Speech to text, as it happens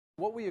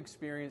What we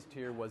experienced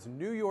here was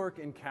New York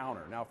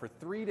Encounter. Now, for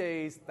 3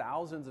 days,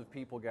 thousands of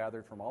people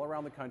gathered from all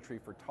around the country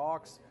for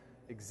talks,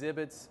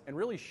 exhibits, and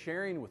really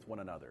sharing with one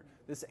another.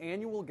 This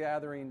annual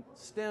gathering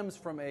stems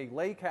from a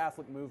lay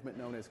Catholic movement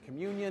known as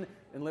Communion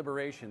and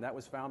Liberation. That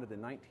was founded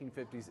in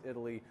 1950s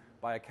Italy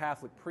by a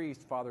Catholic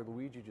priest, Father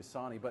Luigi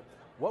Giussani. But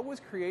what was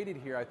created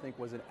here, I think,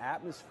 was an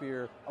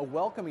atmosphere, a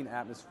welcoming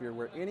atmosphere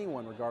where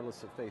anyone,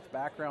 regardless of faith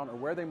background or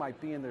where they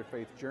might be in their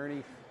faith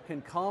journey,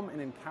 can come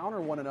and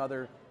encounter one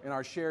another in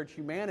our shared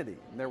humanity.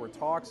 And there were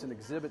talks and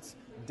exhibits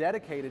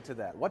dedicated to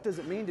that. What does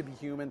it mean to be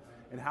human,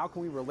 and how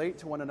can we relate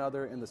to one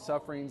another in the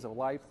sufferings of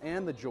life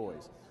and the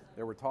joys?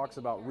 There were talks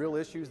about real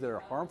issues that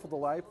are harmful to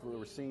life that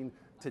we're seeing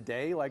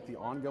today, like the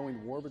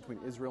ongoing war between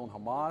Israel and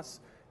Hamas,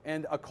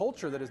 and a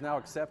culture that is now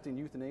accepting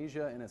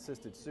euthanasia and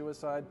assisted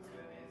suicide.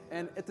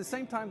 And at the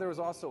same time, there was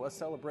also a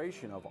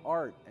celebration of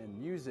art and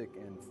music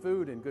and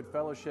food and good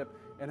fellowship,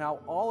 and how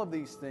all of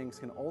these things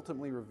can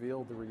ultimately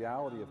reveal the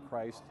reality of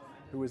Christ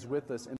who is with us.